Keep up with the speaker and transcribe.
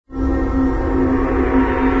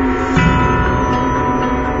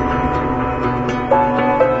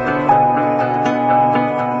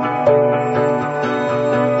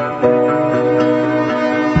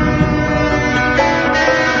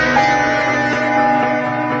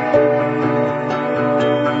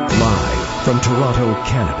From Toronto,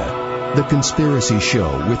 Canada, The Conspiracy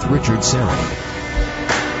Show with Richard Syrett.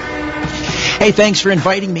 Hey, thanks for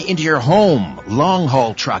inviting me into your home.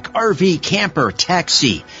 Long-haul truck, RV, camper,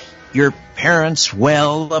 taxi. Your parents'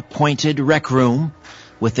 well-appointed rec room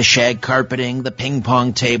with the shag carpeting, the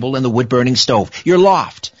ping-pong table, and the wood-burning stove. Your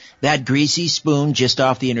loft, that greasy spoon just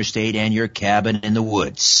off the interstate, and your cabin in the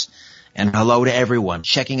woods. And hello to everyone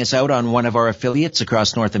checking us out on one of our affiliates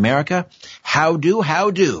across North America. How do?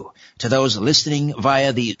 To those listening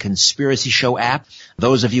via the Conspiracy Show app,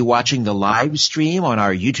 those of you watching the live stream on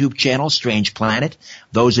our YouTube channel, Strange Planet,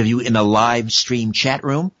 those of you in the live stream chat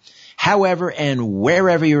room, however and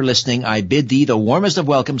wherever you're listening, I bid thee the warmest of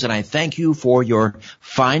welcomes, and I thank you for your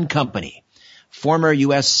fine company. Former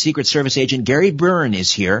U.S. Secret Service agent Gary Byrne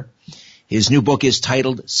is here. His new book is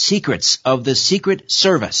titled Secrets of the Secret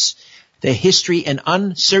Service, The History and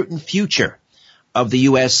Uncertain Future of the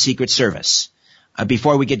U.S. Secret Service.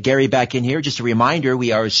 Before we get Gary back in here, just a reminder,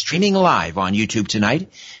 we are streaming live on YouTube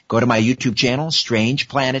tonight. Go to my YouTube channel, Strange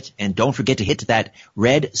Planet, and don't forget to hit that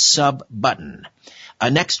red sub button.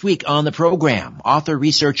 Next week on the program,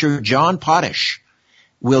 author-researcher John Potash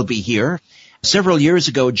will be here. Several years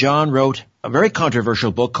ago, John wrote a very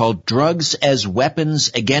controversial book called Drugs as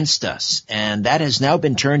Weapons Against Us, and that has now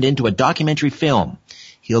been turned into a documentary film.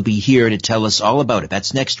 He'll be here to tell us all about it.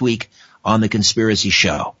 That's next week on The Conspiracy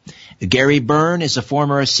Show. Gary Byrne is a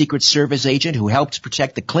former Secret Service agent who helped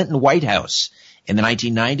protect the Clinton White House in the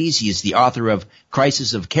 1990s. He is the author of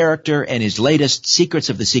Crisis of Character and his latest, Secrets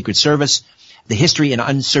of the Secret Service, The History and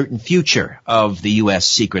Uncertain Future of the U.S.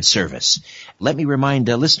 Secret Service. Let me remind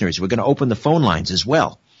listeners, we're going to open the phone lines as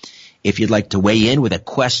well. If you'd like to weigh in with a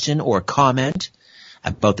question or comment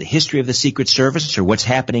about the history of the Secret Service or what's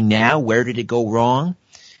happening now, where did it go wrong?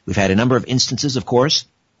 We've had a number of instances, of course,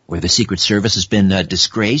 where the Secret Service has been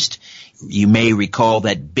disgraced. You may recall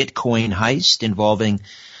that Bitcoin heist involving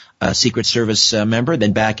a Secret Service member.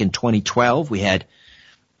 Then back in 2012, we had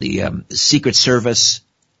the Secret Service,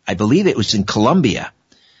 I believe it was in Colombia.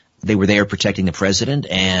 They were there protecting the president,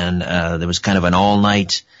 and there was kind of an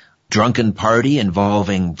all-night drunken party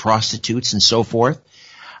involving prostitutes and so forth.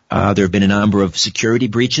 There have been a number of security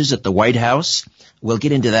breaches at the White House. We'll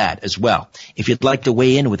get into that as well. If you'd like to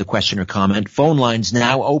weigh in with a question or comment, phone lines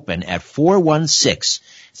now open at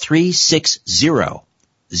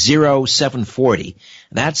 416-360-0740.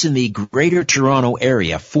 That's in the Greater Toronto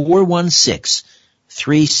area,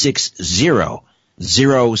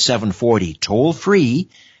 416-360-0740. Toll free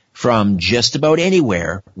from just about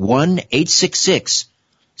anywhere,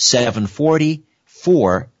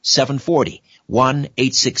 1-866-740-4740.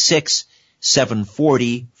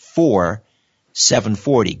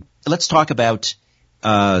 1-866-740-4740. Let's talk about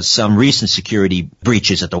some recent security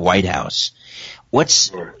breaches at the White House. What's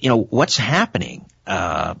happening?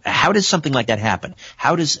 How does something like that happen?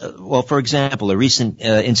 How does, for example, a recent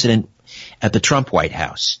incident at the Trump White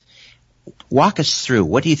House. Walk us through.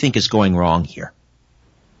 What do you think is going wrong here?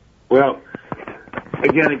 Well,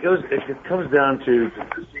 again, it comes down to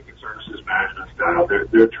the Secret Service's management style.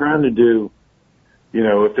 They're trying to do,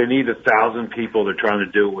 if they need 1,000 people, they're trying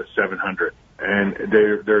to do it with 700. And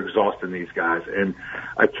they're exhausting these guys. And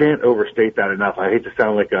I can't overstate that enough. I hate to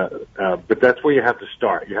sound like but that's where you have to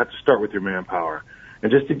start. You have to start with your manpower.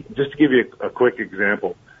 And just to give you a quick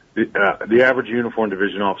example, the average uniform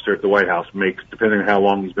division officer at the White House makes, depending on how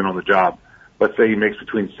long he's been on the job, let's say he makes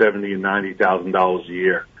between $70,000 and $90,000 a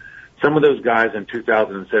year. Some of those guys in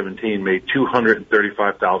 2017 made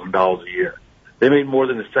 $235,000 a year. They made more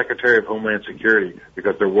than the Secretary of Homeland Security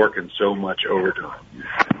because they're working so much overtime.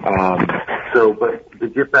 But to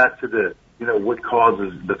get back to what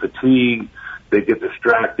causes the fatigue, they get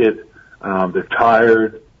distracted, they're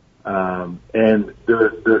tired, and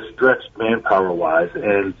they're stretched manpower-wise.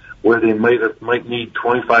 And where they might need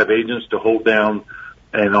 25 agents to hold down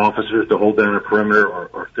and officers to hold down a perimeter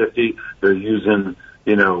or 50, they're using,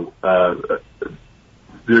 they're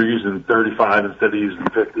using 35 instead of using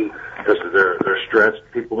 50 because they're stretched.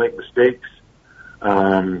 People make mistakes.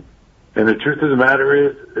 And the truth of the matter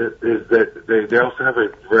is that they also have a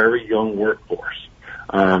very young workforce.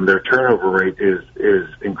 Their turnover rate is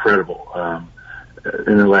incredible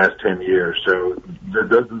in the last 10 years. So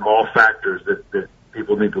those are all factors that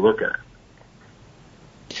people need to look at.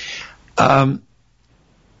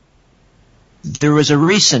 There was a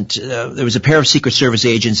pair of Secret Service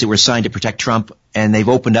agents that were assigned to protect Trump, and they've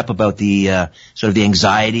opened up about the sort of the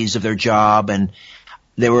anxieties of their job, and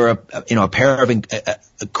there were a pair of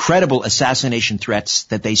incredible assassination threats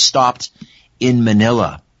that they stopped in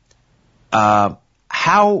Manila. How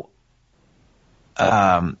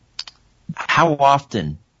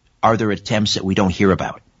often are there attempts that we don't hear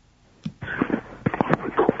about?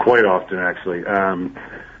 Quite often, actually.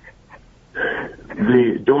 Do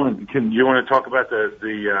you want to talk about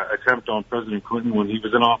the attempt on President Clinton when he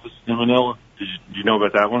was in office in Manila? Do you know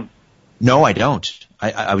about that one? No, I don't.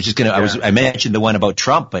 I was just gonna. Yeah. I mentioned the one about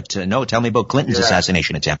Trump, but no. Tell me about Clinton's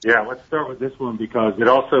assassination attempt. Yeah, let's start with this one because it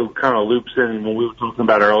also kind of loops in when we were talking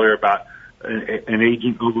about earlier about an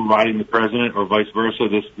agent overriding the president or vice versa.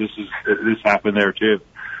 This happened there too.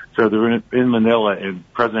 So they're in Manila, and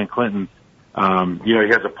President Clinton, he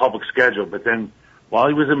has a public schedule, but then while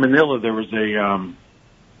he was in Manila, there was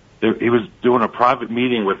he was doing a private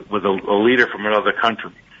meeting with a leader from another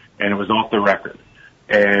country, and it was off the record.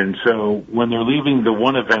 And so when they're leaving the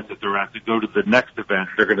one event that they're at to go to the next event,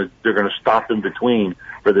 they're gonna stop in between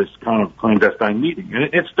for this kind of clandestine meeting.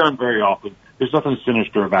 And it's done very often. There's nothing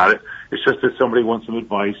sinister about it. It's just that somebody wants some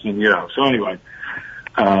advice, and So anyway,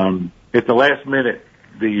 at the last minute,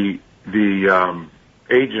 the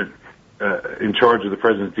agent in charge of the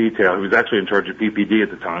president's detail, who was actually in charge of PPD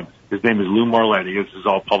at the time, his name is Lou Marletti. This is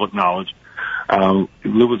all public knowledge.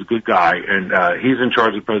 Lou was a good guy, and he's in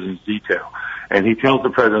charge of the president's detail. And he tells the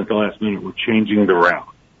president at the last minute, we're changing the route.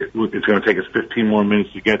 It's going to take us 15 more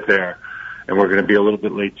minutes to get there, and we're going to be a little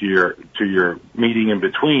bit late to your meeting in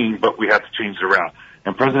between, but we have to change the route.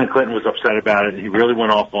 And President Clinton was upset about it, and he really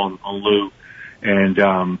went off on Lou.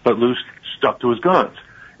 But Lou stuck to his guns.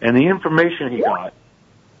 And the information he got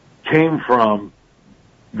came from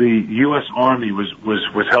the U.S. Army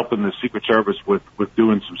was helping the Secret Service with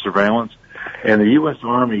doing some surveillance. And the U.S.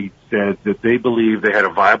 Army said that they believed they had a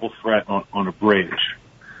viable threat on a bridge,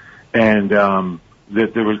 and that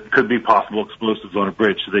there could be possible explosives on a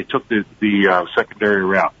bridge. So they took the secondary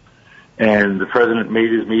route, and the president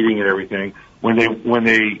made his meeting and everything. When they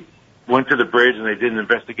went to the bridge and they did an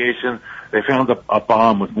investigation, they found a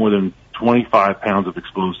bomb with more than 25 pounds of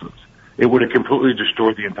explosives. It would have completely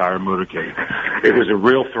destroyed the entire motorcade. It was a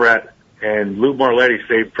real threat, and Lou Marletti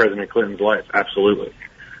saved President Clinton's life, absolutely.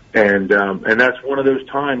 And that's one of those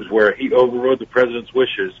times where he overrode the president's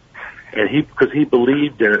wishes, and because he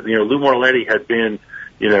believed in it. Lou Marletti had been,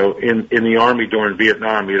 in the Army during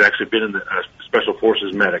Vietnam. He had actually been in the Special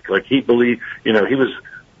Forces medic. Like he believed, he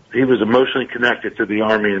was emotionally connected to the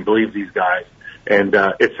Army and believed these guys, and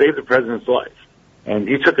it saved the president's life. And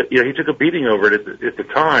he took a beating over it at the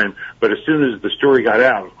time, but as soon as the story got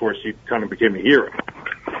out, of course, he kind of became a hero.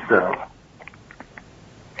 So.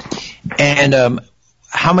 And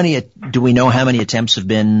do we know how many attempts have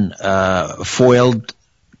been foiled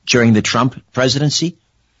during the Trump presidency?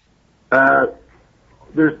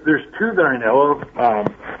 There's two that I know of,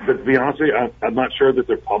 but to be honest with you, I'm not sure that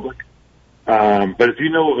they're public. But if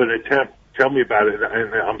you know of an attempt, tell me about it.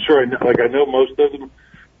 And I'm sure I know most of them,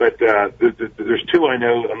 but there's two I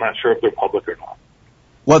know. I'm not sure if they're public or not.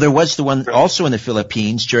 Well, there was the one also in the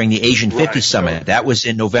Philippines during the Asian 50 Summit. That was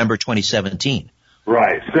in November 2017.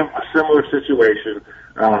 Right, similar situation.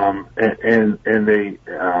 And they,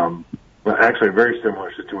 actually a very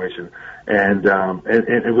similar situation. And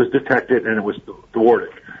it was detected and it was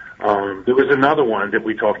thwarted. There was another one that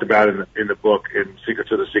we talked about in the book in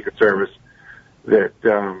Secrets of the Secret Service that,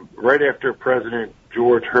 right after President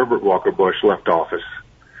George Herbert Walker Bush left office,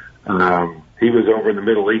 he was over in the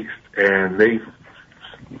Middle East and they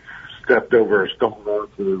stumbled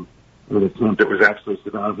onto an attempt that was actually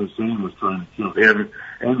Saddam Hussein was trying to kill him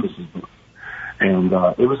and Mrs. Bush. And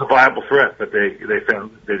it was a viable threat, but they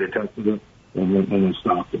found they detected it and they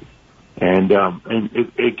stopped it. And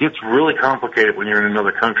it gets really complicated when you're in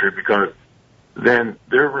another country because then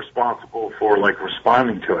they're responsible for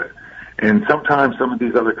responding to it. And sometimes some of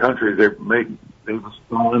these other countries they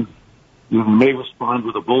respond. You may respond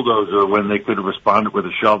with a bulldozer when they could have responded with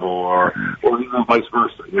a shovel, or even vice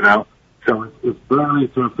versa. So it's very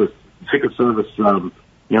tough. The Secret Service,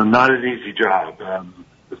 not an easy job.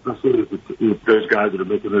 Especially if those guys that are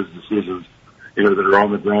making those decisions, that are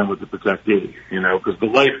on the ground with the protectee, because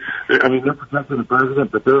they're protecting the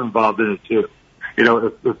president, but they're involved in it too.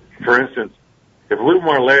 If, for instance, if Lou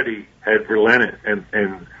Marletti had relented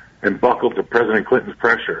and buckled to President Clinton's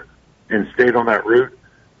pressure and stayed on that route,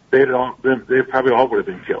 they probably all would have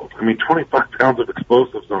been killed. 25 pounds of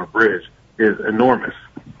explosives on a bridge is enormous.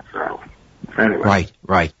 So, anyway.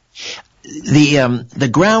 Right. The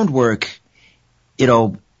groundwork,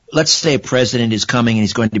 let's say a president is coming and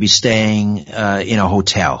he's going to be staying in a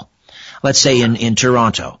hotel. Let's say in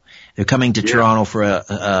Toronto. They're coming to Toronto for a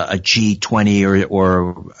G20 or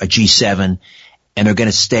a G7, and they're going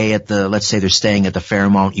to stay let's say they're staying at the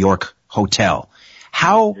Fairmont York Hotel.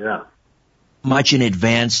 How much in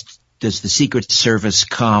advance does the Secret Service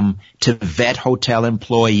come to vet hotel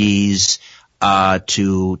employees,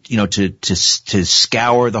 to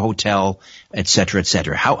scour the hotel, et cetera, et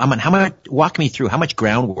cetera? How much, walk me through how much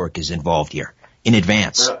groundwork is involved here in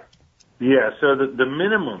advance? Yeah. So the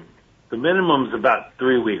minimum is about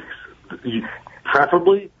 3 weeks,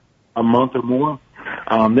 preferably a month or more.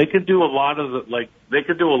 They could do a lot of the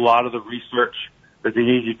research that they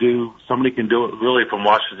need to do. Somebody can do it really from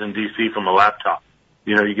Washington D.C. from a laptop.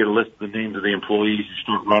 You get a list of the names of the employees. You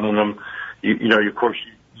start running them. Of course,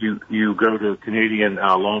 you go to Canadian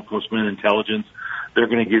law enforcement intelligence. They're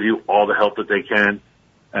going to give you all the help that they can.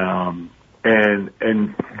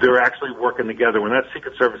 And they're actually working together. When that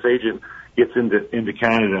Secret Service agent gets into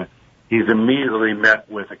Canada, he's immediately met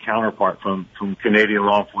with a counterpart from Canadian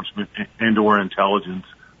law enforcement and/or intelligence,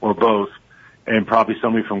 or both, and probably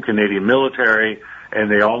somebody from Canadian military, and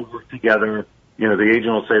they all work together. The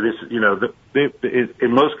agent will say this.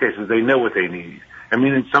 In most cases, they know what they need. I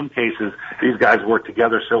mean, in some cases, these guys work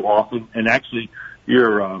together so often. And actually,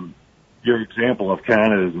 your example of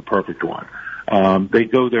Canada is a perfect one. They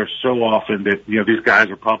go there so often that these guys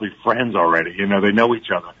are probably friends already. They know each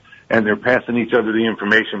other, and they're passing each other the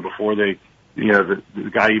information before the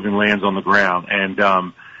guy even lands on the ground.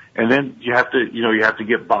 And then you have to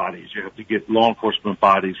get bodies. You have to get law enforcement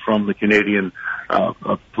bodies from the Canadian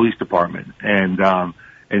police department, and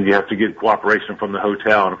you have to get cooperation from the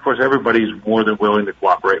hotel. And of course, everybody's more than willing to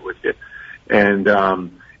cooperate with you. And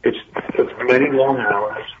it's many long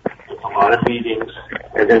hours, a lot of meetings,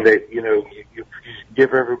 and then you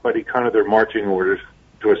give everybody kind of their marching orders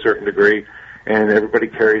to a certain degree, and everybody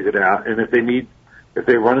carries it out. And if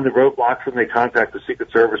they run into roadblocks, then they contact the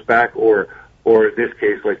Secret Service back, or in this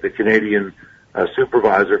case, like the Canadian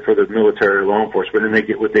supervisor for the military law enforcement, and they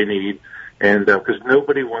get what they need. And because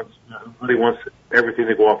nobody wants everything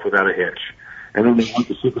to go off without a hitch, and then they want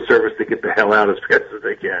the Secret Service to get the hell out as fast as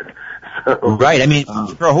they can. So, right. I mean,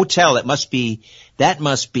 for a hotel, that must be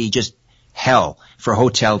just hell for a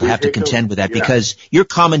hotel to have to contend with that, because you're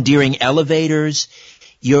commandeering elevators.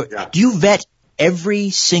 Do you vet every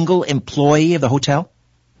single employee of the hotel?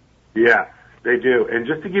 Yeah, they do. And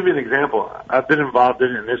just to give you an example, I've been involved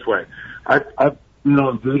in it in this way. I've been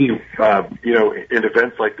on duty, in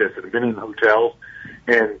events like this, and I've been in hotels,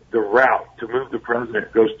 and the route to move the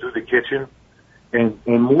president goes through the kitchen. And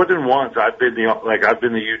more than once, I've been the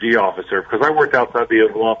UD officer, because I worked outside the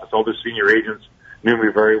Oval Office. All the senior agents knew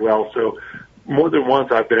me very well. So more than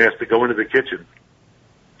once, I've been asked to go into the kitchen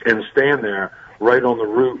and stand there right on the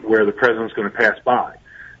route where the president's going to pass by.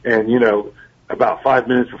 And, about 5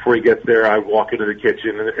 minutes before he gets there, I walk into the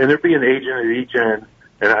kitchen, and there'd be an agent at each end,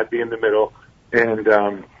 and I'd be in the middle. And,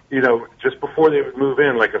 just before they would move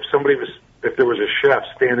in, like if there was a chef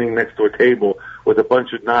standing next to a table with a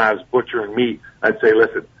bunch of knives butchering meat, I'd say,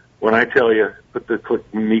 listen, when I tell you, put the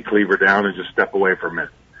meat cleaver down and just step away for a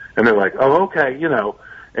minute. And they're like, oh, okay,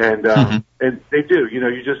 and they do,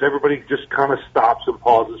 everybody just kind of stops and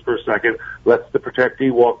pauses for a second, lets the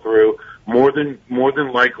protectee walk through. More than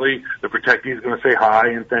likely, the protectee is going to say hi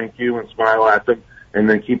and thank you and smile at them, and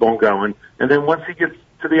then keep on going. And then once he gets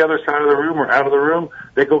to the other side of the room or out of the room,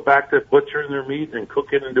 they go back to butchering their meat and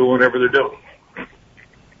cooking and doing whatever they're doing.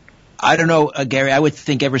 I don't know, Gary, I would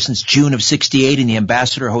think ever since June of '68 in the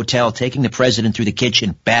Ambassador Hotel, taking the president through the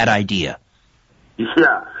kitchen, bad idea.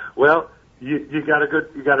 Yeah, well, you got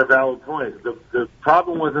a valid point. The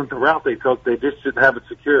problem wasn't the route they took; they just didn't have it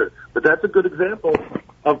secured. But that's a good example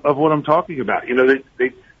of what I'm talking about.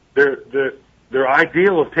 Their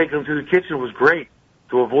ideal of taking them to the kitchen was great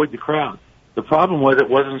to avoid the crowd. The problem was it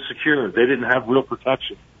wasn't secured. They didn't have real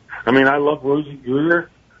protection. I mean, I love Rosie Greer,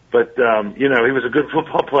 but he was a good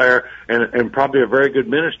football player and probably a very good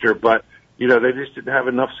minister. But they just didn't have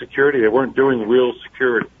enough security. They weren't doing real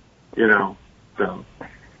security. So.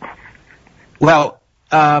 Well,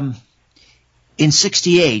 in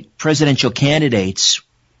 '68, presidential candidates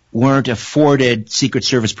weren't afforded Secret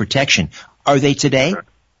Service protection. Are they today?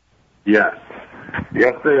 Yes.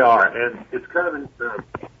 Yes, they are. And it's kind of,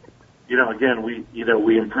 again,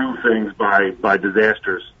 we improve things by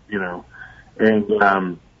disasters, And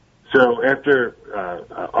so after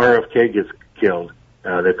RFK gets killed,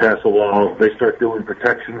 they pass a law. They start doing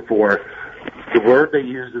protection for, the word they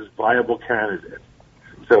use is viable candidate.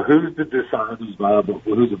 So who's to decide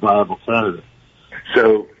who's a viable candidate?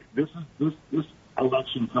 So this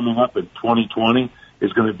election coming up in 2020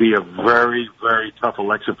 is going to be a very, very tough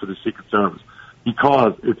election for the Secret Service,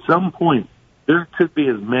 because at some point there could be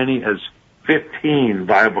as many as 15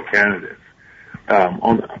 viable candidates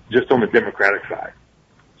on the Democratic side.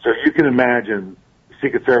 So you can imagine the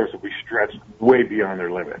Secret Service will be stretched way beyond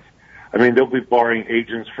their limits. I mean, they'll be barring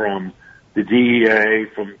agents from the DEA,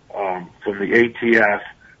 from the ATF,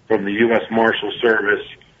 from the U.S. Marshal Service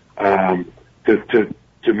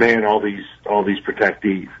to man all these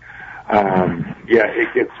protectees.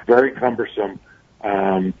 It gets very cumbersome,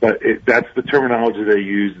 but that's the terminology they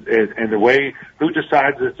use. And the way who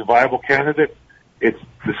decides it's a viable candidate, it's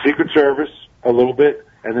the Secret Service a little bit,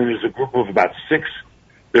 and then there's a group of about 6.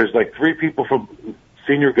 There's like 3 people from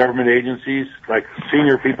senior government agencies, like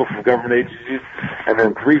senior people from government agencies, and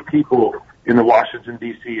then 3 people in the Washington,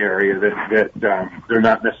 D.C. area that they're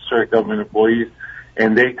not necessarily government employees,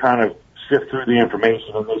 and they kind of sift through the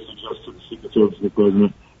information and they suggest to the Secret Service and the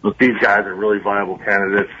President, look, these guys are really viable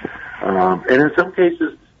candidates. And in some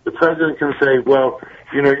cases, the President can say, well,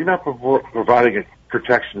 you're not providing a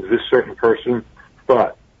protection to this certain person,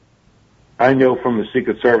 but I know from the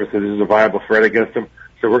Secret Service that this is a viable threat against them,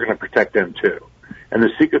 so we're going to protect them too. And the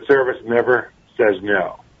Secret Service never says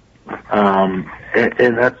no.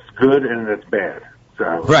 And that's good and that's bad. So,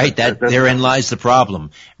 right, therein lies the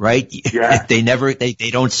problem, right? Yeah. They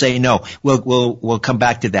don't say no. We'll come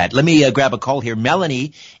back to that. Let me grab a call here.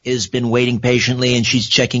 Melanie has been waiting patiently and she's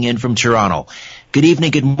checking in from Toronto. Good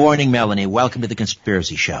evening, good morning, Melanie. Welcome to the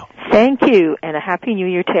Conspiracy Show. Thank you, and a Happy New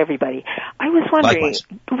Year to everybody. I was wondering, Likewise.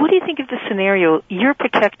 What do you think of the scenario? You're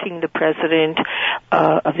protecting the President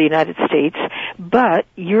of the United States, but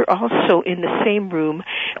you're also in the same room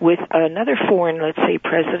with another foreign, let's say,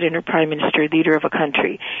 President or Prime Minister, leader of a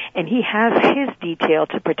country, and he has his detail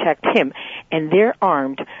to protect him, and they're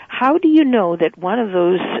armed. How do you know that one of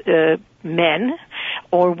those men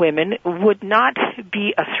or women would not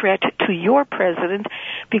be a threat to your president,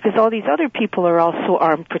 because all these other people are also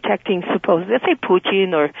armed, protecting, supposedly, let's say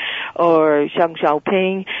Putin or Xi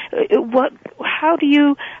Jinping. How do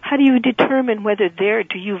you determine whether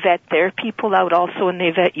do you vet their people out also and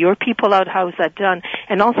they vet your people out? How is that done?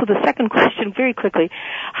 And also the second question, very quickly,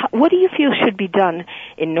 what do you feel should be done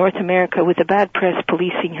in North America with the bad press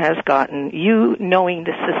policing has gotten? You knowing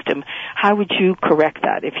the system, how would you correct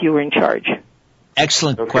that if you were in charge?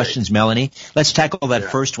 Excellent questions, Melanie. Let's tackle that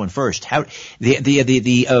first one first. How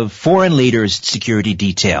the foreign leaders' security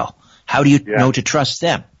detail? How do you know to trust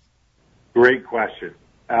them? Great question.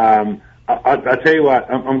 I'll tell you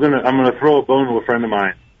what. I'm gonna throw a bone to a friend of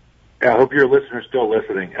mine. I hope your listeners still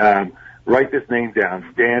listening. Write this name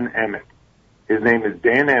down. Dan Emmett. His name is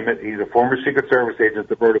Dan Emmett. He's a former Secret Service agent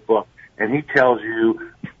that wrote a book, and he tells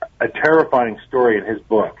you a terrifying story in his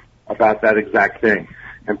book about that exact thing.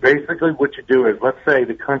 And basically what you do is, let's say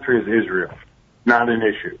the country is Israel. Not an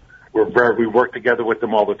issue. We work together with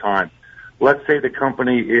them all the time. Let's say the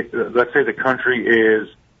country is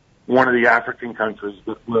one of the African countries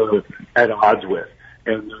that we're at odds with.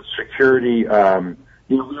 And the security,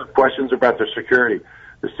 we have questions about their security.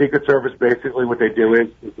 The Secret Service, basically what they do is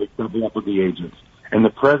they double up with the agents. And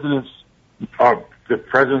the presidents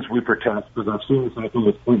we protect, because I've seen this happen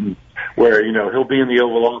with Clinton, where, he'll be in the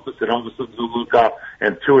Oval Office and all of a sudden he'll look up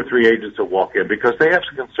and 2 or 3 agents will walk in because they have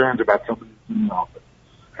some concerns about somebody in the office.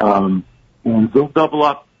 And they'll double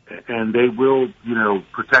up and they will,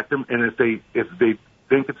 protect them. And if they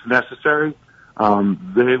think it's necessary,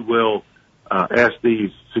 they will, ask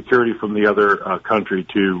the security from the other, country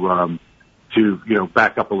to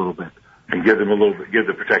back up a little bit. And give the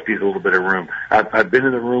protectees a little bit of room. I've been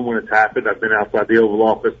in the room when it's happened. I've been outside the Oval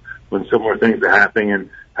Office when similar things are happened.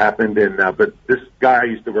 But this guy I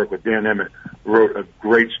used to work with, Dan Emmett, wrote a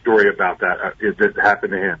great story about that. That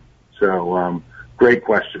happened to him. So, great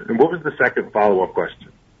question. And what was the second follow-up question?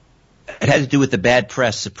 It had to do with the bad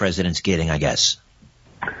press the president's getting, I guess.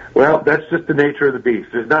 Well, that's just the nature of the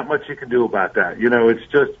beast. There's not much you can do about that. It's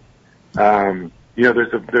just,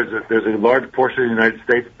 there's a large portion of the United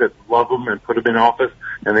States that love him and put him in office,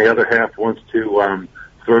 and the other half wants to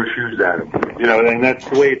throw shoes at him. And that's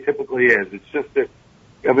the way it typically is. It's just that,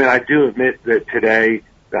 I do admit that today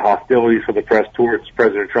the hostilities for the press towards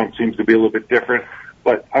President Trump seems to be a little bit different,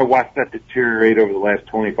 but I watched that deteriorate over the last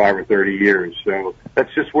 25 or 30 years. So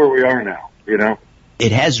that's just where we are now,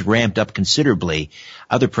 It has ramped up considerably.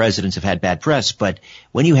 Other presidents have had bad press, but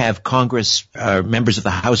when you have Congress, members of the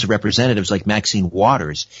House of Representatives like Maxine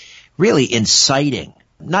Waters, really inciting,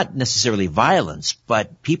 not necessarily violence,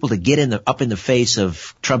 but people to get up in the face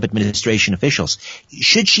of Trump administration officials,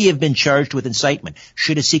 should she have been charged with incitement?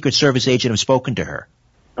 Should a Secret Service agent have spoken to her?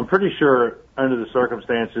 I'm pretty sure under the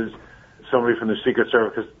circumstances, somebody from the Secret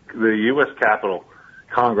Service, because the U.S. Capitol,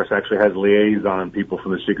 Congress actually has liaison people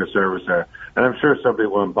from the Secret Service there. And I'm sure somebody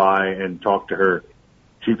went by and talked to her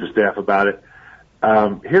chief of staff about it.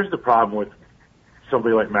 Here's the problem with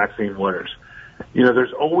somebody like Maxine Waters.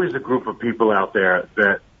 There's always a group of people out there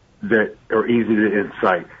that are easy to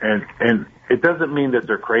incite. And it doesn't mean that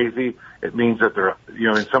they're crazy. It means that they're,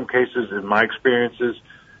 in some cases, in my experiences,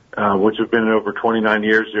 which have been over 29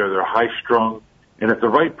 years. They're high strung, and if the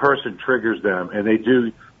right person triggers them, and they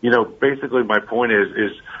do, basically my point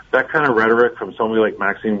is that kind of rhetoric from somebody like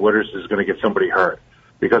Maxine Waters is going to get somebody hurt.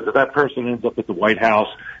 Because if that person ends up at the White House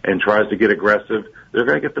and tries to get aggressive, they're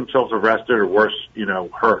going to get themselves arrested or worse,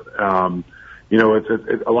 hurt.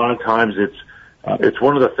 It's a lot of times it's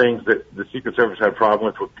one of the things that the Secret Service had a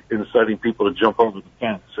problem with inciting people to jump over the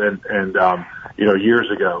fence. And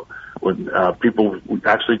years ago when people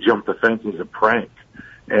actually jumped the fence as a prank,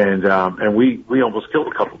 and we almost killed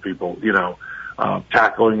a couple people,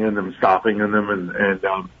 tackling in them, stopping in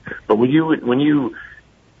them, but when you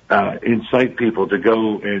incite people to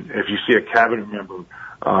go, and if you see a cabinet member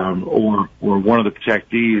or one of the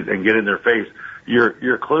protectees and get in their face,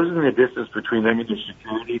 you're closing the distance between them and your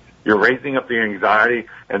security. You're raising up the anxiety,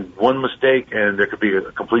 and one mistake, and there could be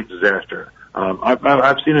a complete disaster.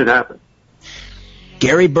 I've seen it happen.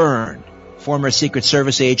 Gary Byrne, former Secret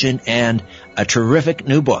Service agent, and a terrific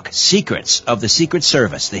new book, Secrets of the Secret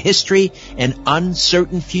Service, The History and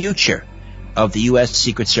Uncertain Future of the U.S.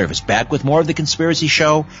 Secret Service. Back with more of The Conspiracy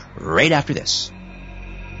Show right after this.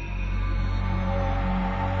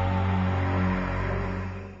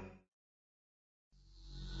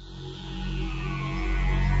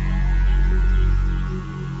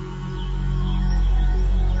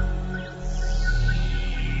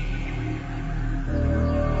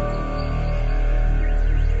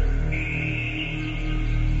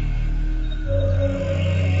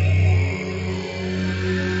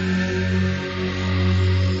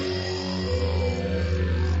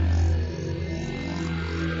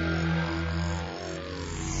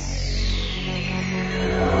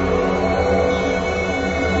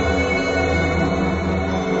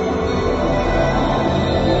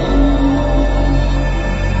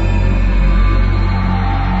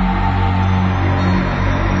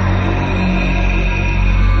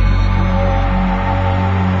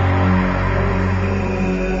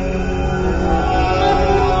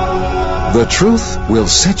 The truth will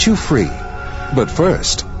set you free, but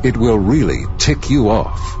first, it will really tick you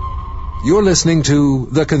off. You're listening to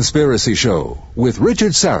The Conspiracy Show with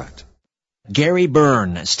Richard Syrett. Gary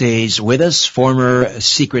Byrne stays with us, former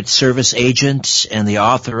Secret Service agent and the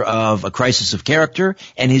author of A Crisis of Character,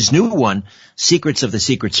 and his new one, Secrets of the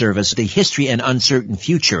Secret Service, The History and Uncertain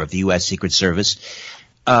Future of the U.S. Secret Service.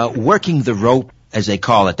 Working the rope, as they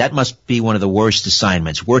call it, that must be one of the worst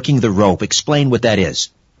assignments. Working the rope. Explain what that is.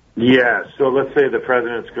 Yeah, so let's say the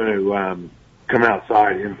president's going to come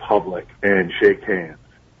outside in public and shake hands.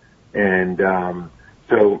 And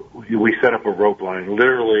so we set up a rope line.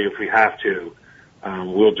 Literally, if we have to,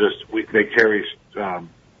 they carry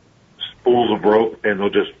spools of rope, and they'll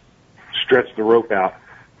just stretch the rope out,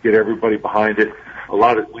 get everybody behind it.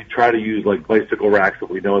 We try to use like bicycle racks if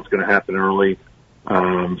we know it's going to happen early.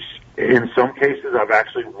 In some cases, I've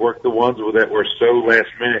actually worked the ones that were so last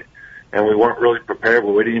minute, and we weren't really prepared,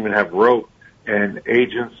 but we didn't even have rope. And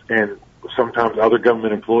agents and sometimes other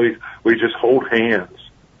government employees, we just hold hands,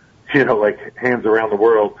 like hands around the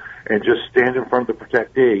world, and just stand in front of the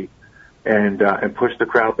protectee and push the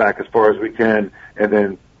crowd back as far as we can. And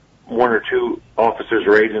then one or two officers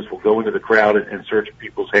or agents will go into the crowd and search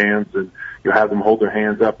people's hands, and you'll have them hold their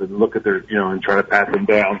hands up and look at their, and try to pat them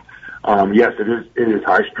down. Yes, it is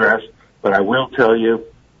high stress, but I will tell you,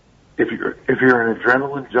 if you're an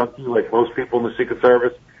adrenaline junkie like most people in the Secret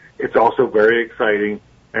Service, it's also very exciting.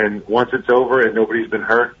 And once it's over and nobody's been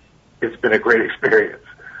hurt, it's been a great experience.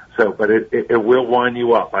 So, but it will wind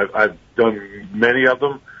you up. I've done many of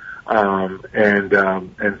them, and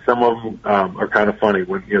some of them are kind of funny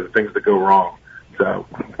when the things that go wrong. So.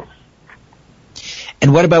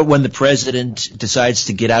 And what about when the president decides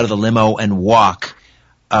to get out of the limo and walk?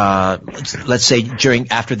 Let's say during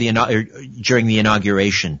the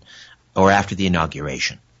inauguration or after the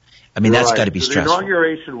inauguration. I mean, that's got to be stressful. The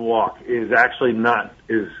inauguration walk is actually it's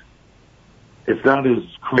not as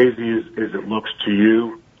crazy as it looks to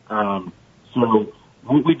you. So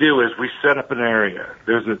what we do is we set up an area.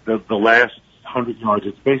 There's the last 100 yards.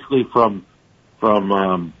 It's basically from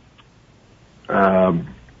 12th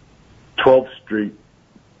Street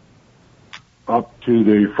up to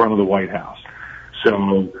the front of the White House.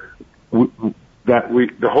 So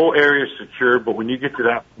the whole area is secured, but when you get to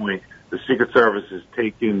that point, the Secret Service is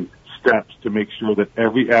taking steps to make sure that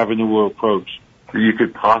every avenue or approach that you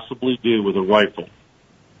could possibly do with a rifle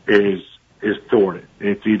is thwarted.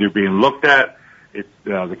 It's either being looked at. It's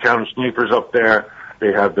the counter snipers up there.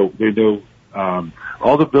 They know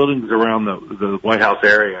all the buildings around the White House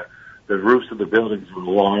area. The roofs of the buildings are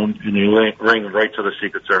alarmed, and they ring right to the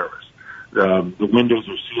Secret Service. The windows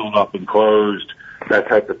are sealed up and closed, that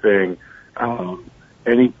type of thing.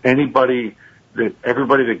 everybody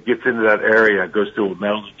that gets into that area goes through a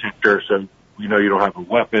metal detector, so you don't have a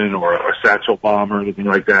weapon or a satchel bomb or anything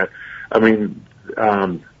like that. I mean,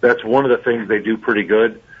 that's one of the things they do pretty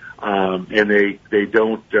good, and they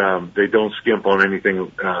don't skimp on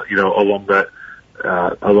anything,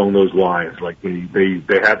 along those lines. Like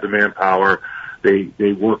they have the manpower,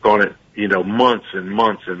 they work on it, months and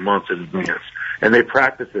months and months in advance, and they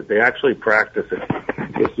practice it. They actually practice it.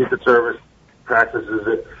 The Secret Service practices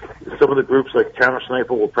it. Some of the groups like Counter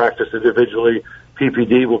Sniper will practice individually.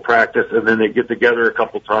 PPD will practice, and then they get together a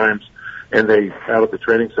couple times, and they out at the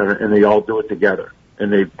training center, and they all do it together,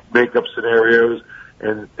 and they make up scenarios.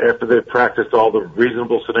 And after they've practiced all the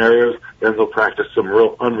reasonable scenarios, then they'll practice some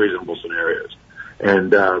real unreasonable scenarios,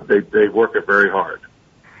 and they work it very hard.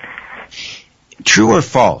 True or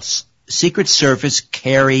false? Secret Service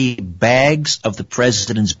carry bags of the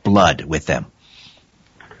president's blood with them.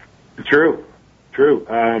 True.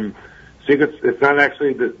 It's not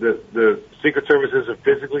actually the Secret Service isn't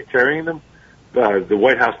physically carrying them. The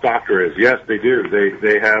White House doctor is. Yes, they do.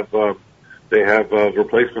 They have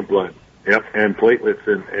replacement blood. Yep, and platelets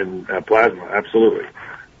and plasma. Absolutely.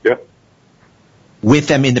 Yep. With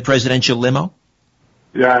them in the presidential limo?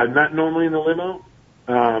 Yeah, not normally in the limo.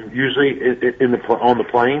 Usually on the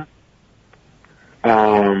plane.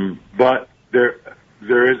 But there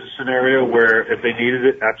is a scenario where if they needed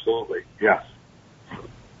it, absolutely, yes.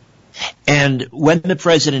 And when the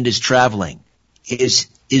president is traveling, is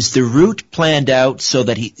the route planned out so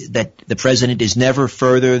that the president is never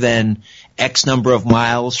further than X number of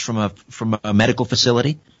miles from a medical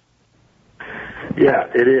facility? Yeah,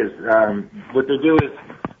 it is. What they do is,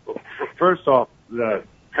 first off, not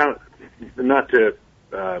to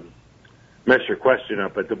mess your question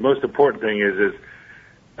up, but the most important thing is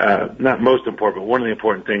not most important, but one of the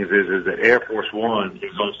important things is that Air Force One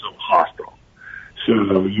is also a hospital.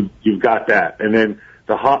 So you've got that, and then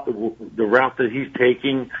the route that he's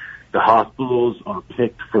taking, the hospitals are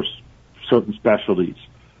picked for certain specialties.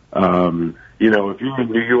 If you're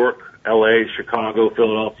in New York, L.A., Chicago,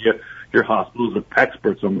 Philadelphia, your hospitals are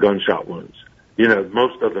experts on gunshot wounds.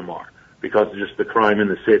 Most of them are because of just the crime in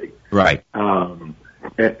the city. Right. And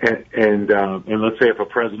let's say if a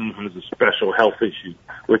president has a special health issue,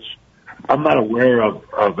 which I'm not aware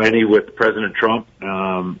of any with President Trump,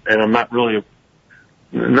 and I'm not really.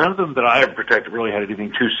 None of them that I have protected really had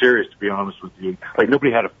anything too serious, to be honest with you. Like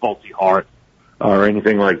nobody had a faulty heart or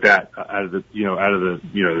anything like that out of the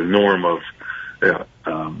norm of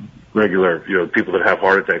regular people that have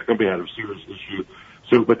heart attacks. Nobody had a serious issue.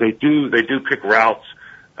 So, but they do pick routes.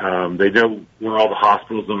 They know where all the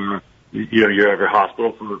hospitals are. You have your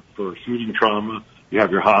hospital for shooting trauma. You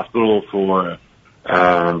have your hospital for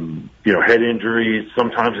head injuries.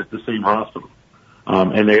 Sometimes it's the same hospital.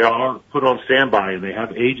 And they are put on standby, and they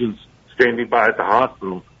have agents standing by at the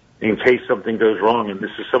hospital in case something goes wrong. And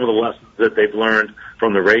this is some of the lessons that they've learned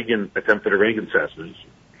from the attempted Reagan assassination.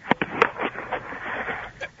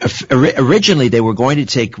 Originally, they were going to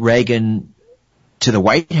take Reagan to the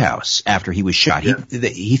White House after he was shot. Yeah.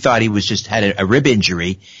 He thought he was just had a rib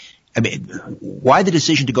injury. I mean, why the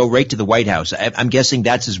decision to go right to the White House? I'm guessing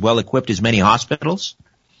that's as well equipped as many hospitals?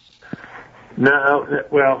 No,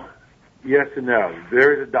 well, yes and no.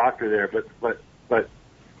 There is a doctor there, but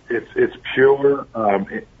it's pure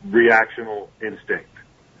reactional instinct.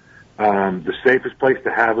 The safest place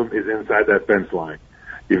to have them is inside that fence line.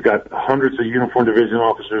 You've got hundreds of uniformed division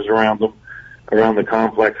officers around them, around the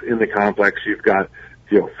complex. In the complex, you've got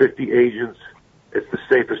 50 agents. It's the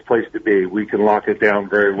safest place to be. We can lock it down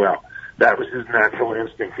very well. That was his natural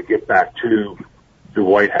instinct to get back to the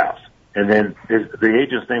White House. And then the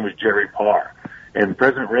agent's name was Jerry Parr. And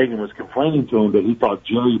President Reagan was complaining to him that he thought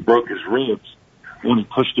Jerry broke his ribs when he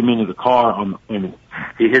pushed him into the car and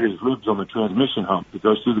he hit his ribs on the transmission hump that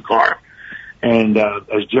goes through the car. And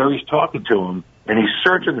as Jerry's talking to him, and he's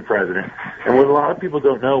searching the president, and what a lot of people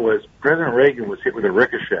don't know was President Reagan was hit with a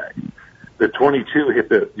ricochet. The .22 hit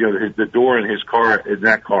the door in his car, in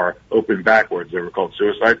that car, opened backwards. They were called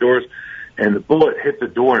suicide doors. And the bullet hit the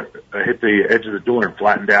door, hit the edge of the door and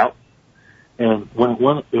flattened out. And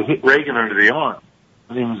it hit Reagan under the arm,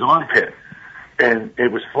 in his armpit. And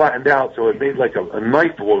it was flattened out, so it made like a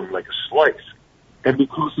knife wound, like a slice. And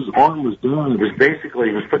because his arm was down, he was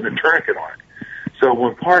putting a tourniquet on it. So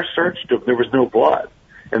when Parr searched him, there was no blood.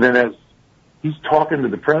 And then as he's talking to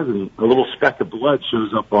the president, a little speck of blood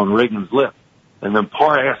shows up on Reagan's lip. And then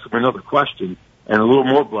Parr asks him another question, and a little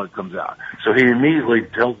more blood comes out. So he immediately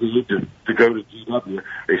tells the agent to go to GW.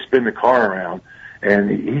 They spin the car around,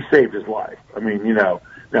 and he saved his life. I mean, now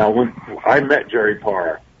when I met Jerry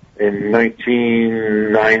Parr in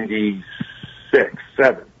 1996, 6,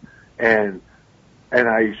 7. And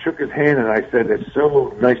I shook his hand and I said, "It's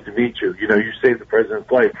so nice to meet you. You know, you saved the president's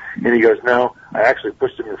life." And he goes, "No, I actually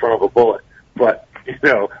pushed him in front of a bullet. But, you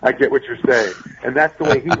know, I get what you're saying." And that's the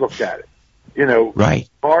way he looked at it. You know, Right.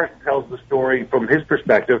 Barr tells the story from his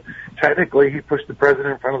perspective. Technically, he pushed the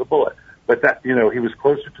president in front of the bullet. But that, you know, he was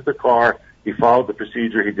closer to the car. He followed the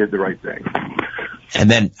procedure. He did the right thing. And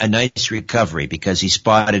then a nice recovery because he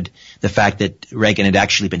spotted the fact that Reagan had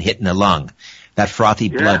actually been hit in the lung. That frothy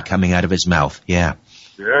blood coming out of his mouth. Yeah.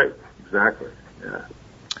 Right. Exactly.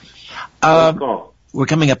 Yeah. We're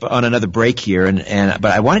coming up on another break here, but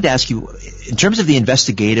I wanted to ask you, in terms of the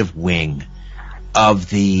investigative wing of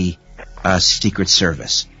the Secret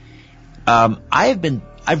Service,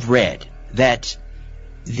 I've read that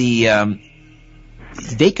they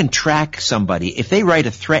can track somebody if they write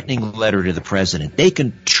a threatening letter to the president. They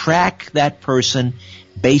can track that person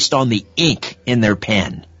based on the ink in their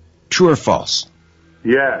pen. True or false?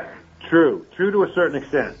 Yeah, true. True to a certain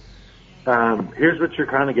extent. Here's what you're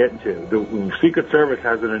kind of getting to. The Secret Service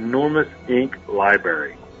has an enormous ink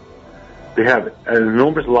library. They have an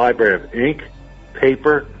enormous library of ink,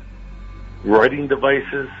 paper, writing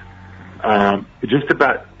devices, just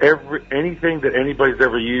about anything that anybody's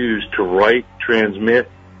ever used to write, transmit,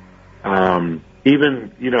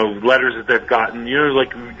 even, you know, letters that they've gotten, you know,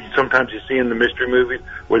 like sometimes you see in the mystery movies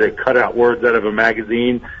where they cut out words out of a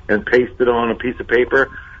magazine and paste it on a piece of paper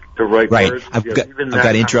to write words. I've got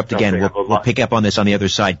to interrupt again. We'll pick up on this on the other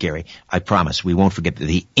side, Gary. I promise. We won't forget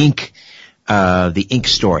the ink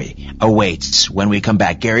story awaits when we come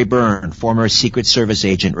back. Gary Byrne, former Secret Service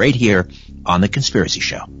agent, right here on The Conspiracy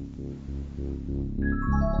Show.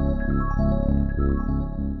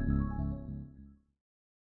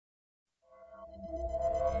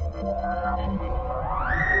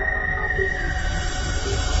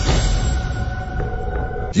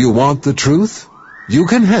 You want the truth? You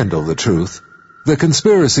can handle the truth. The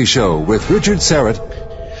Conspiracy Show with Richard Syrett.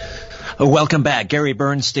 Welcome back. Gary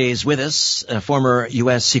Byrne stays with us, a former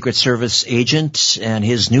U.S. Secret Service agent, and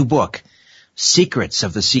his new book, Secrets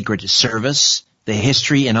of the Secret Service, The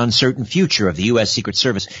History and Uncertain Future of the U.S. Secret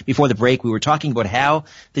Service. Before the break, we were talking about how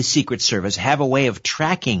the Secret Service have a way of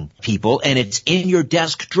tracking people, and it's in your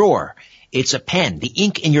desk drawer. It's a pen. The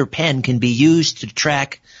ink in your pen can be used to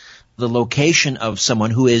track the location of someone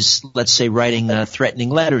who is, let's say, writing threatening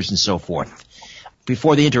letters and so forth.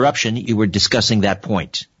 Before the interruption, you were discussing that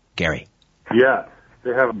point, Gary. Yeah,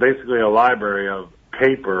 they have basically a library of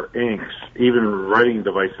paper, inks, even writing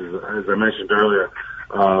devices, as I mentioned earlier,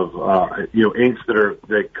 of inks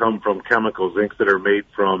that come from chemicals, inks that are made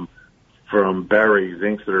from berries,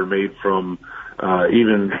 inks that are made from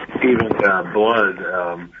even blood.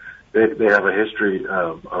 They have a history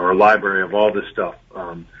or a library of all this stuff.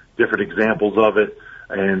 Different examples of it,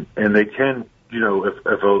 and they can,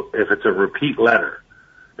 if it's a repeat letter,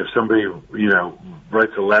 if somebody,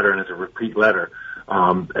 writes a letter and it's a repeat letter,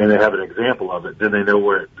 and they have an example of it, then they know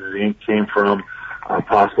where the ink came from,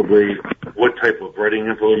 possibly what type of writing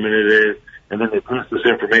implement it is, and then they pass this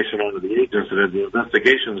information on to the agents, and as the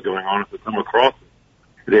investigation is going on, if they come across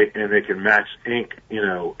it, they can match ink,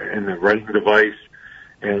 in the writing device,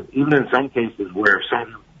 and even in some cases where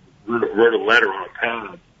someone wrote a letter on a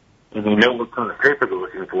pad, and they know what kind of paper they're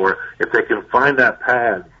looking for, if they can find that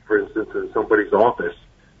pad, for instance, in somebody's office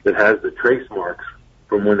that has the trace marks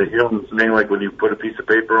from when the illness name, like when you put a piece of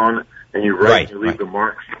paper on it and you write and you leave the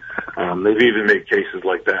marks. They've even made cases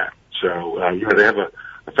like that. So, they have a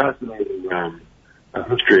fascinating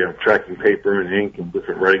history of tracking paper and ink and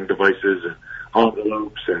different writing devices and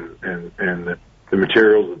envelopes and the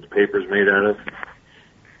materials that the paper is made out of.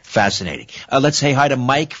 Fascinating. Let's say hi to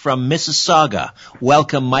Mike from Mississauga.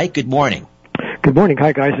 Welcome, Mike. Good morning. Good morning.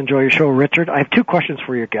 Hi, guys. Enjoy your show, Richard. I have two questions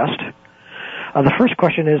for your guest. The first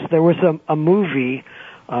question is, there was a movie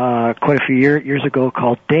quite a few years ago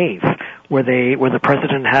called Dave, where the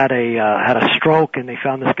president had a stroke, and they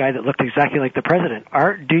found this guy that looked exactly like the president.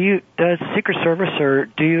 Does Secret Service, or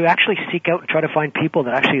do you actually seek out and try to find people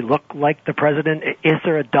that actually look like the president? Is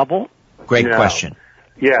there a double? Great question.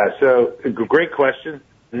 Yeah. So great question.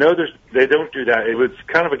 No, they don't do that. It was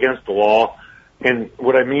kind of against the law. And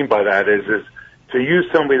what I mean by that is to use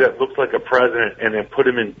somebody that looks like a president and then put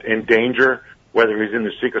him in danger, whether he's in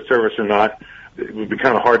the Secret Service or not, it would be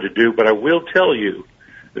kind of hard to do. But I will tell you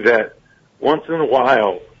that once in a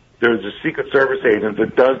while, there's a Secret Service agent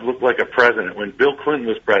that does look like a president. When Bill Clinton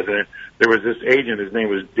was president, there was this agent, his name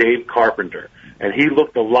was Dave Carpenter, and he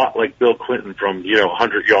looked a lot like Bill Clinton from,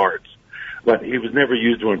 100 yards. But he was never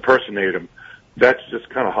used to impersonate him. That's just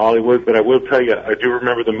kind of Hollywood, but I will tell you, I do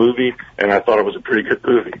remember the movie, and I thought it was a pretty good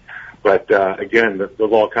movie. But again, the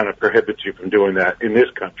law kind of prohibits you from doing that in this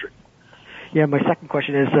country. Yeah, my second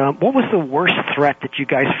question is, what was the worst threat that you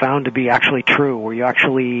guys found to be actually true, where you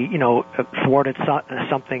actually, thwarted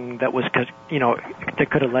something that was, that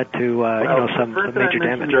could have led to, some major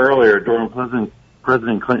damage? Earlier, during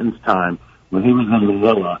President Clinton's time, when he was in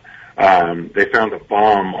Manila, they found a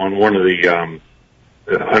bomb on one of the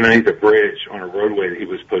underneath a bridge on a roadway that he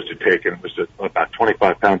was supposed to take, and it was about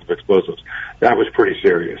 25 pounds of explosives. That was pretty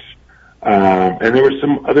serious. And there was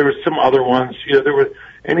some other ones.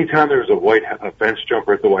 Anytime there was a fence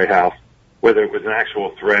jumper at the White House, whether it was an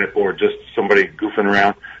actual threat or just somebody goofing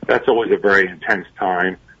around, that's always a very intense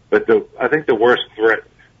time. But I think the worst threat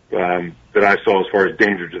that I saw as far as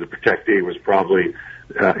danger to the protectee was probably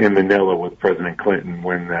in Manila with President Clinton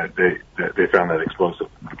when they found that explosive.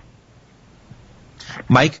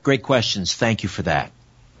 Mike, great questions. Thank you for that.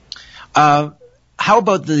 How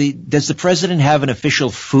about does the president have an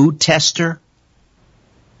official food tester?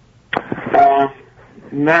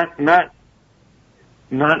 Not in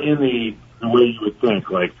the way you would think.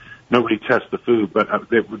 Like, nobody tests the food, but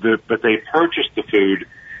they purchase the food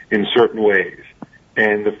in certain ways,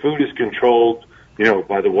 and the food is controlled,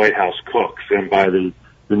 by the White House cooks and by the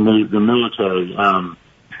military.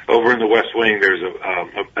 Over in the West Wing, there's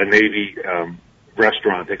a Navy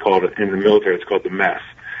restaurant. They call it in the military. It's called the Mess,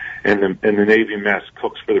 and the Navy Mess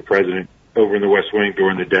cooks for the president over in the West Wing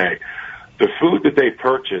during the day. The food that they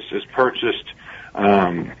purchase is purchased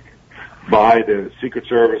by the Secret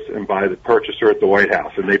Service and by the purchaser at the White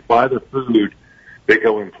House. And they buy the food. They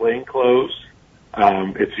go in plain clothes.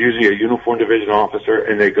 It's usually a uniformed division officer,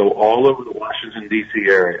 and they go all over the Washington, D.C.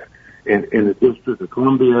 area. In the District of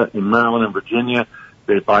Columbia, in Maryland and Virginia,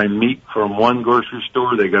 they buy meat from one grocery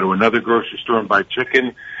store. They go to another grocery store and buy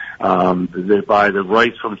chicken. They buy the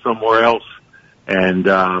rice from somewhere else. And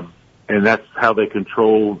that's how they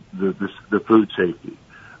control the food safety.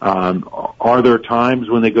 Are there times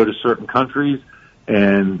when they go to certain countries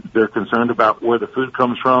and they're concerned about where the food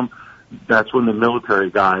comes from? That's when the military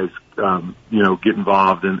guys, get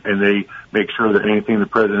involved and they make sure that anything the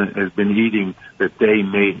president has been eating, that they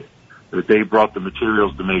made it, that they brought the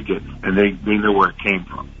materials to make it, and they know where it came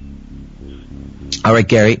from. All right,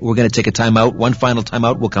 Gary, we're going to take a timeout, one final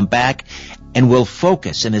timeout. We'll come back and we'll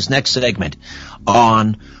focus in this next segment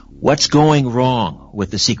on what's going wrong with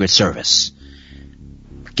the Secret Service.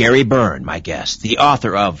 Gary Byrne, my guest, the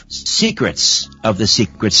author of Secrets of the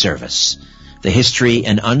Secret Service, The History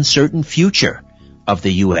and Uncertain Future of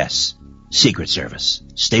the U.S. Secret Service.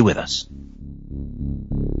 Stay with us.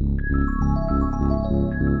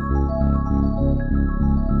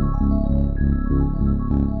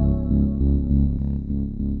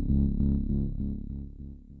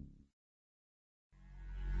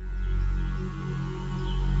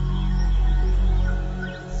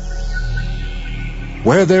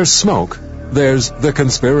 Where there's smoke, there's The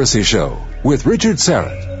Conspiracy Show with Richard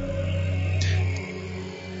Syrett.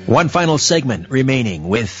 One final segment remaining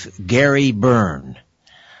with Gary Byrne.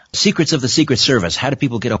 Secrets of the Secret Service. How do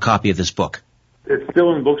people get a copy of this book? It's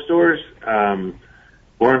still in bookstores, Barnes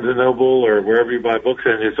 & Noble, or wherever you buy books,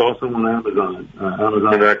 and it's also on Amazon,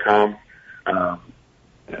 Amazon.com.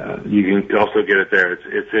 You can also get it there.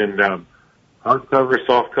 It's in hardcover,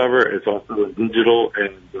 softcover. It's also in digital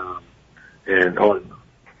and audio.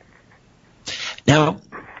 Now,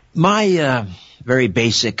 my very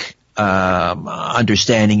basic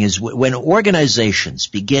understanding is when organizations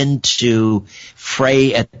begin to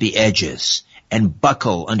fray at the edges and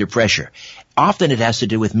buckle under pressure, often it has to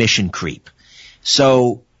do with mission creep.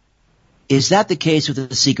 So is that the case with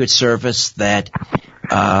the Secret Service, that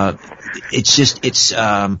it's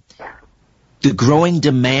the growing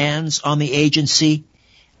demands on the agency?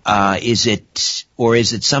 Is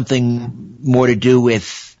it something more to do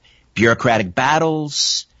with bureaucratic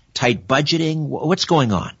battles, tight budgeting? What's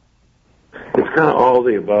going on? It's kind of all of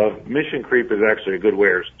the above. Mission creep is actually a good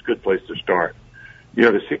place to start.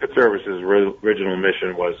 The Secret Service's original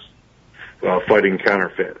mission was fighting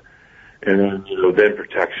counterfeit, and then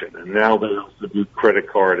protection. And now they also do credit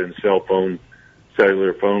card and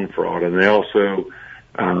cellular phone fraud, and they also,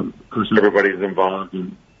 of course, everybody's involved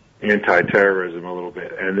in anti-terrorism a little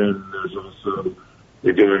bit. And then there's also,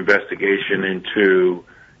 they do investigation into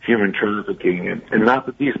human trafficking, and not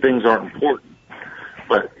that these things aren't important,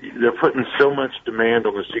 but they're putting so much demand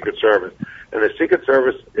on the Secret Service. And the Secret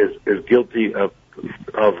Service is guilty of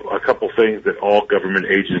a couple things that all government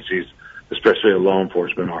agencies, especially law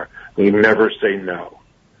enforcement, are. They never say no.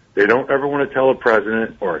 They don't ever want to tell a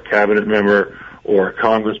president or a cabinet member or a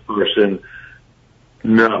congressperson,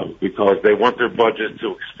 No, because they want their budget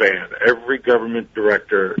to expand. Every government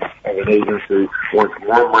director of an agency wants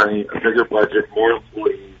more money, a bigger budget, more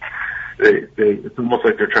employees. It's almost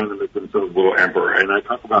like they're trying to make themselves a little emperor. And I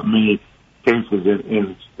talk about many cases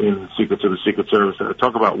in Secrets of the Secret Service. I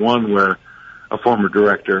talk about one where a former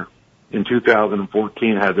director in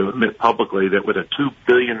 2014 had to admit publicly that with a $2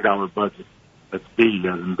 billion budget, that's B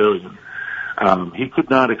as in billion, he could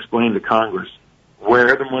not explain to Congress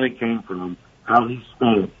where the money came from, how he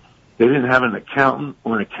spent it. They didn't have an accountant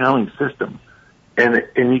or an accounting system, and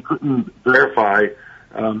he couldn't verify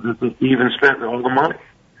that he even spent all the money.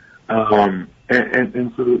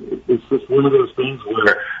 And so it's just one of those things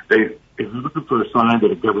where if you're looking for a sign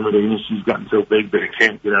that a government agency's gotten so big that it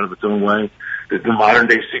can't get out of its own way, that the modern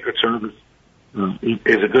day Secret Service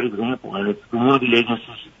is a good example, and it's one of the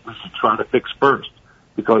agencies we should try to fix first,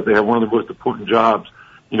 because they have one of the most important jobs.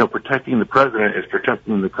 You know, protecting the president is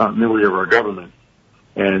protecting the continuity of our government,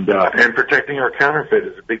 and protecting our counterfeit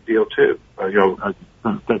is a big deal too.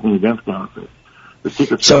 Protecting against counterfeit. The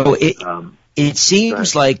Secret So Service, it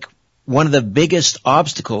seems like one of the biggest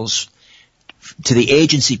obstacles to the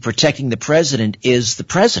agency protecting the president is the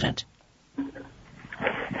president.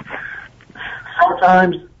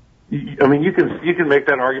 Sometimes, I mean, you can make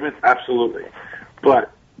that argument, absolutely,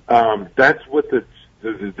 but that's what the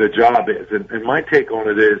job is. And my take on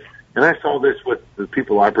it is, and I saw this with the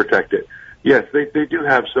people I protected. Yes, they do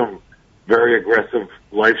have some very aggressive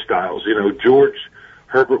lifestyles. You know, George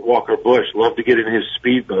Herbert Walker Bush loved to get in his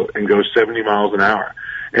speedboat and go 70 miles an hour.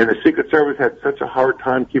 And the Secret Service had such a hard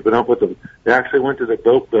time keeping up with him. They actually went to the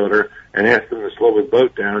boat builder and asked him to slow his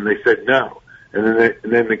boat down, and they said no. And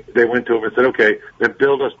then they went to him and said, okay, then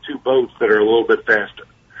build us 2 boats that are a little bit faster.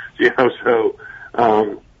 You know, so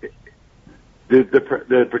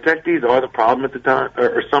the protectees are the problem at the time,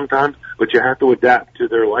 or sometimes, but you have to adapt to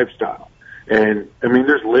their lifestyle. And I mean,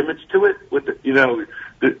 there's limits to it.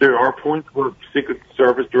 There are points where Secret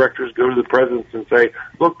Service directors go to the presidents and say,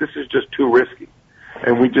 look, this is just too risky,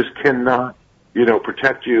 and we just cannot,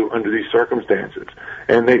 protect you under these circumstances.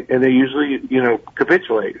 And they usually,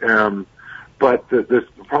 capitulate. But the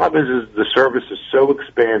problem is the service is so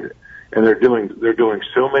expanded, and they're doing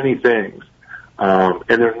so many things, and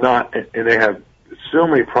they have so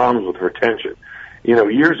many problems with retention.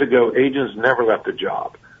 Years ago, agents never left a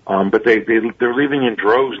job, but they're leaving in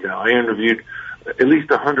droves now. I interviewed at least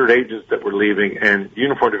 100 agents that were leaving, and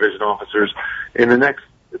uniform division officers.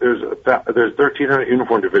 There's 1,300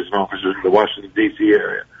 uniform division officers in the Washington D.C.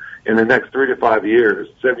 area. In the next 3 to 5 years,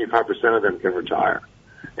 75% of them can retire,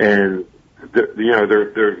 and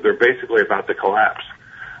they're basically about to collapse.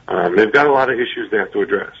 They've got a lot of issues they have to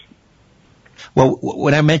address. Well,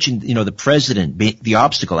 when I mentioned, the president being the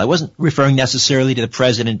obstacle, I wasn't referring necessarily to the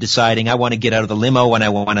president deciding I want to get out of the limo and I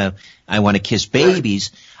want to kiss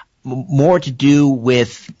babies. Right. More to do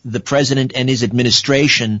with the president and his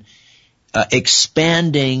administration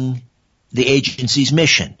expanding the agency's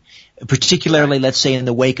mission, particularly, let's say, in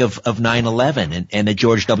the wake of 9/11 and the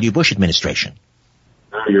George W. Bush administration.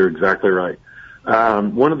 You're exactly right.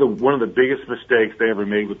 One of the biggest mistakes they ever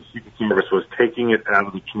made with the Secret Service was taking it out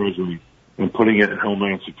of the Treasury and putting it in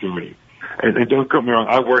Homeland Security. And don't get me wrong,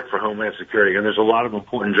 I worked for Homeland Security, and there's a lot of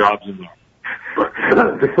important jobs in there. But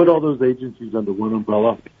to put all those agencies under one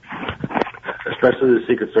umbrella, especially the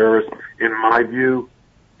Secret Service, in my view,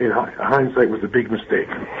 in hindsight, was a big mistake.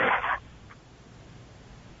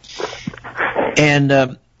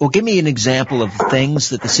 And give me an example of things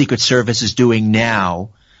that the Secret Service is doing now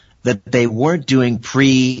that they weren't doing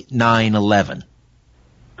pre-9/11.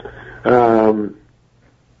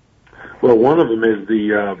 Well, one of them is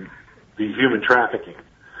the human trafficking,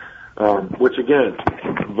 which again,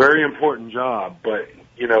 very important job, but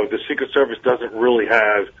the Secret Service doesn't really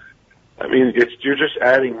have. I mean, you're just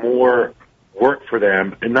adding more work for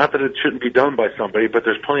them, and not that it shouldn't be done by somebody, but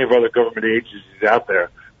there's plenty of other government agencies out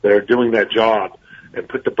there that are doing that job, and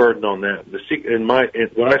put the burden on them.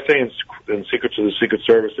 What I say in Secrets of the Secret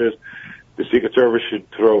Service is the Secret Service should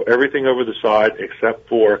throw everything over the side except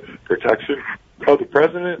for protection of the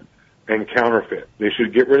president and counterfeit. They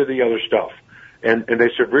should get rid of the other stuff, and they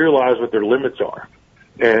should realize what their limits are.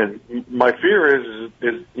 And my fear is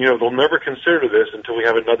they'll never consider this until we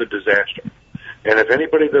have another disaster. And if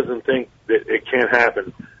anybody doesn't think that it can't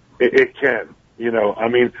happen, it can.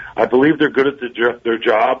 I believe they're good at their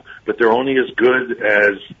job, but they're only as good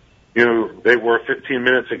as they were 15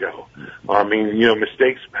 minutes ago. I mean,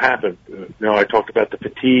 mistakes happen. I talked about the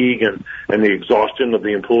fatigue and the exhaustion of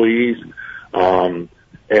the employees.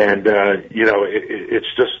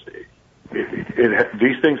 It's just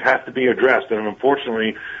these things have to be addressed, and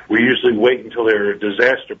unfortunately, we usually wait until they're a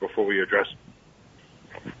disaster before we address them.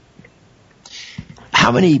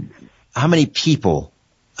 How many people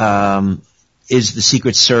is the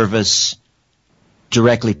Secret Service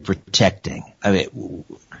directly protecting? I mean,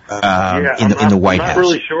 in the White House. I'm not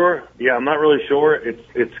really sure. Yeah, I'm not really sure.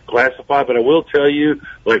 It's classified, but I will tell you,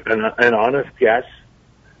 like an honest guess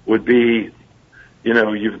would be,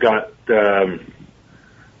 you've got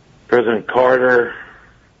President Carter,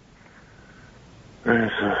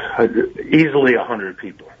 easily 100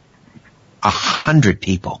 people. 100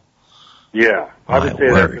 people. Yeah, I would say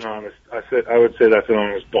that's an honest. I would say that's an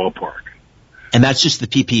honest ballpark. And that's just the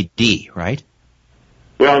PPD, right?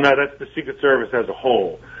 Well, no, that's the Secret Service as a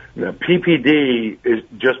whole. Now, PPD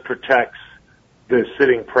just protects the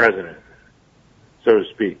sitting president, so to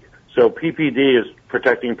speak. So PPD is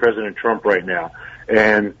protecting President Trump right now,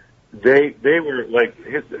 and they were like,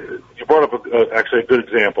 you brought up actually a good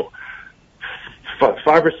example. 5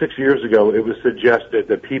 or 6 years ago, it was suggested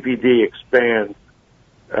that PPD expand,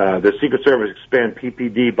 the Secret Service expand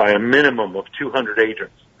PPD by a minimum of 200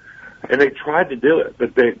 agents, and they tried to do it,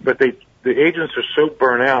 but the agents are so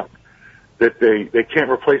burnt out that they can't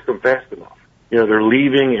replace them fast enough. They're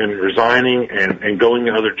leaving and resigning and going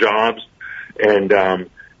to other jobs, and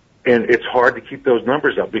it's hard to keep those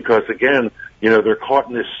numbers up because, again, they're caught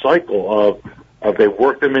in this cycle of they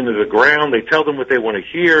work them into the ground, they tell them what they want to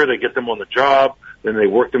hear, they get them on the job, then they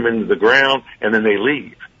work them into the ground, and then they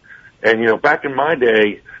leave. And, back in my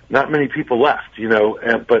day, not many people left,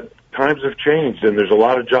 but times have changed, and there's a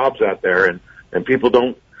lot of jobs out there, and people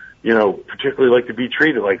don't, particularly like to be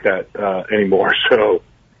treated like that anymore. So,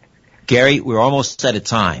 Gary, we're almost out of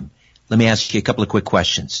time. Let me ask you a couple of quick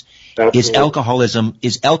questions. Absolutely.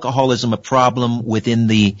 Is alcoholism a problem within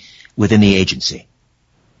the agency?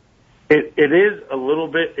 It is a little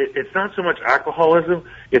bit. It's not so much alcoholism;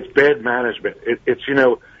 it's bad management.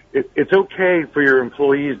 It's okay for your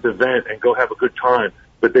employees to vent and go have a good time,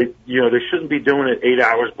 but they shouldn't be doing it 8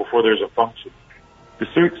 hours before there's a function. The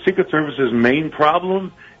Secret Service's main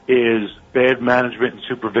problem is bad management and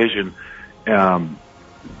supervision. And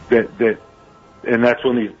that's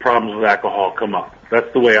when these problems with alcohol come up.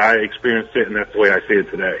 That's the way I experienced it, and that's the way I see it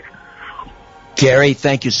today. Gary,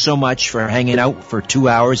 thank you so much for hanging out for 2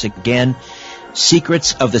 hours again.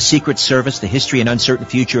 Secrets of the Secret Service, the history and uncertain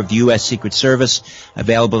future of the U.S. Secret Service,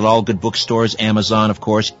 available at all good bookstores, Amazon, of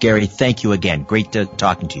course. Gary, thank you again. Great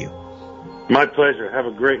talking to you. My pleasure. Have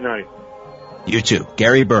a great night. You too.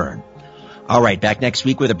 Gary Byrne. All right, back next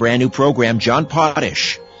week with a brand new program. John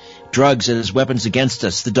Potash, Drugs as Weapons Against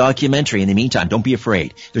Us, the documentary. In the meantime, don't be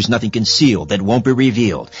afraid. There's nothing concealed that won't be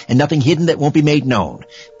revealed, and nothing hidden that won't be made known.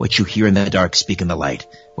 What you hear in the dark, speak in the light.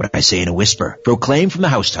 What I say in a whisper, proclaim from the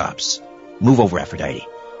housetops. Move over, Aphrodite.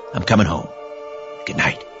 I'm coming home. Good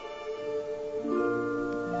night.